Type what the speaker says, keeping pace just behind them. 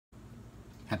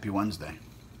Happy Wednesday.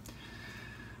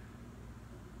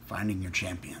 Finding your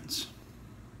champions.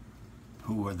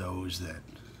 Who are those that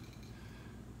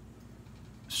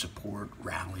support,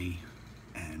 rally,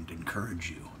 and encourage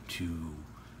you to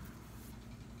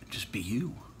just be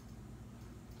you?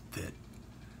 That,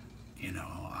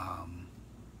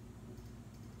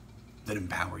 that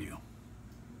empower you.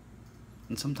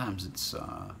 And sometimes it's,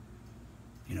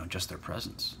 just their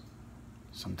presence.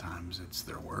 Sometimes it's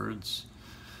their words,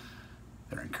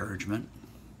 their encouragement.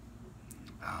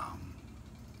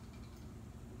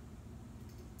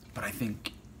 But I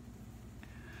think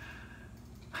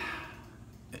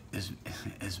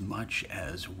as much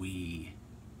as we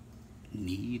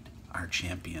need our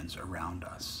champions around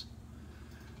us,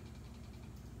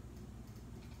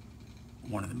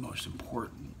 one of the most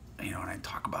important, and I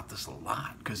talk about this a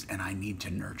lot, and I need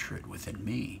to nurture it within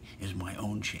me, is my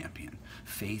own champion.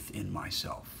 Faith in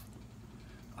myself.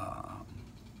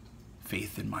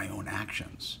 Faith in my own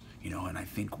actions. And I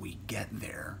think we get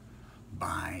there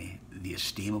by the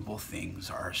esteemable things,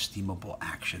 our esteemable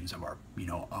actions of our,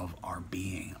 of our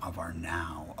being, of our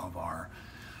now, of our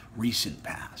recent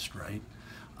past, right?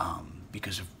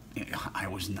 Because I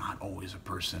was not always a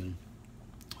person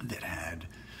that had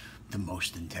the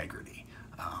most integrity.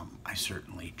 I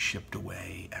certainly chipped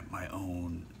away at my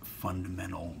own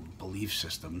fundamental belief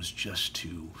systems just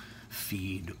to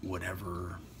feed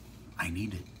whatever I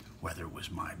needed, whether it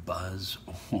was my buzz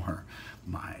or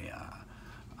my,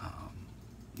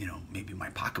 maybe my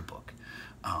pocketbook.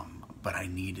 But I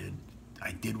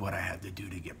did what I had to do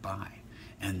to get by.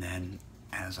 And then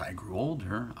as I grew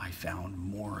older, I found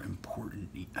more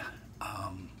important, I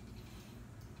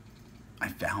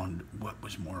found what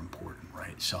was more important,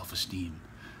 right? Self-esteem,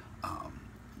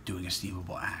 doing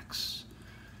esteemable acts,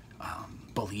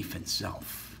 belief in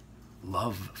self,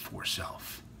 love for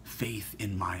self, faith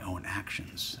in my own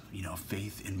actions,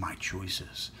 faith in my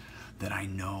choices, that I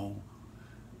know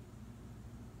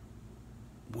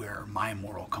where my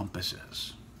moral compass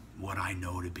is, what I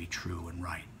know to be true and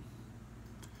right.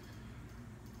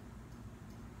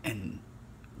 And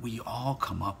we all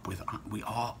come up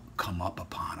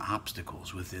upon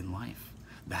obstacles within life.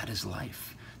 That is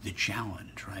life, the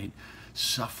challenge, right?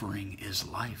 Suffering is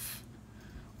life.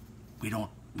 We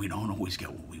don't always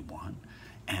get what we want,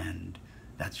 and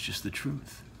that's just the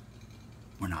truth.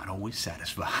 We're not always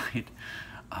satisfied,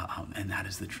 and that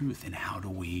is the truth. And how do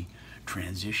we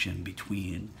transition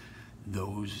between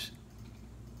those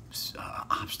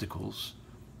obstacles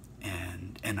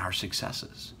and our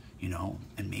successes?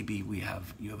 And maybe you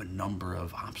have a number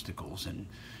of obstacles and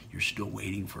you're still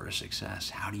waiting for a success.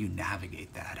 How do you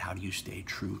navigate that? How do you stay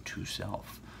true to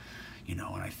self? And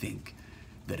I think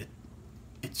that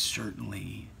it's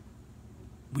certainly,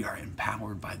 we are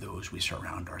empowered by those we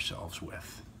surround ourselves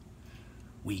with.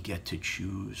 We get to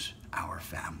choose our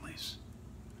families.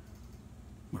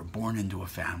 We're born into a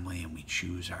family and we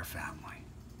choose our family.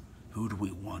 Who do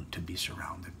we want to be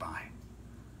surrounded by?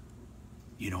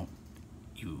 You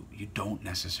don't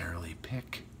necessarily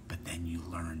pick, but then you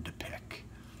learn to pick.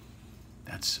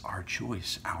 That's our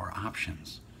choice, our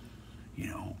options.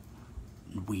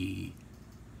 We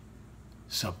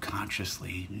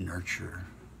subconsciously nurture,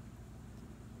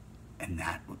 and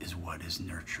that is what is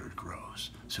nurtured grows.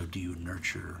 So do you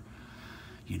nurture,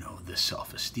 the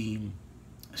self-esteem,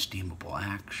 esteemable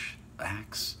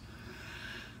acts,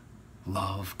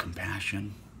 love,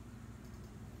 compassion?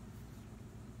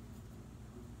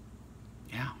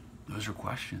 Yeah, those are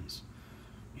questions.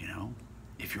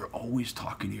 If you're always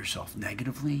talking to yourself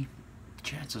negatively,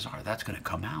 chances are that's going to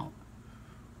come out.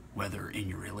 Whether in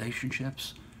your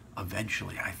relationships,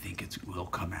 eventually I think it will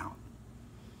come out.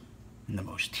 In the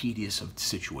most tedious of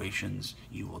situations,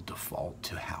 you will default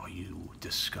to how you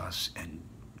discuss and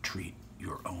treat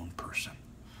your own person.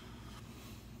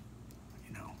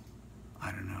 I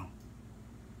don't know.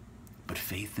 But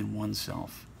faith in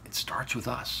oneself, it starts with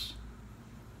us.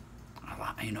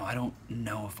 I don't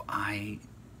know if I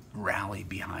rally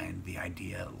behind the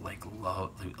idea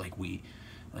love,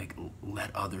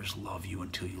 let others love you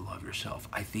until you love yourself.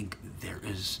 I think there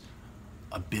is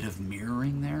a bit of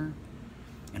mirroring there,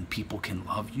 and people can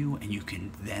love you, and you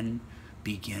can then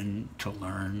begin to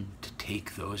learn to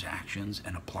take those actions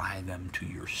and apply them to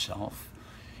yourself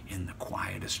in the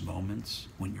quietest moments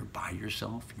when you're by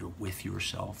yourself, you're with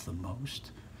yourself the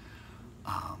most.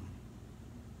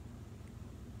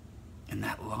 And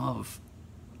that love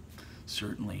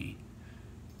certainly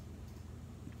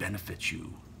benefits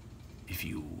you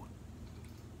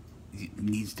it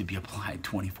needs to be applied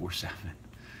 24/7,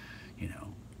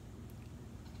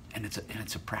 And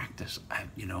it's a practice.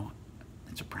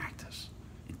 It's a practice.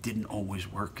 It didn't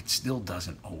always work. It still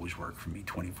doesn't always work for me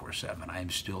 24/7. I am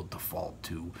still default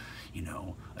to, you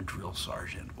know, a drill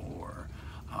sergeant or,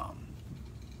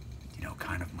 you know,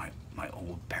 kind of my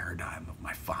old paradigm of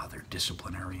my father,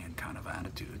 disciplinarian kind of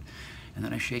attitude. And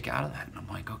then I shake out of that and I'm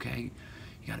like, okay,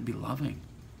 you got to be loving,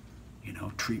 you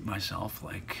know, treat myself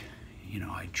like, you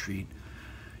know, I treat,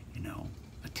 you know,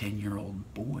 a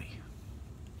 10-year-old boy.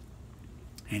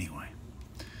 Anyway,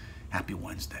 happy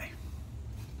Wednesday.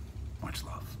 Much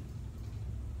love.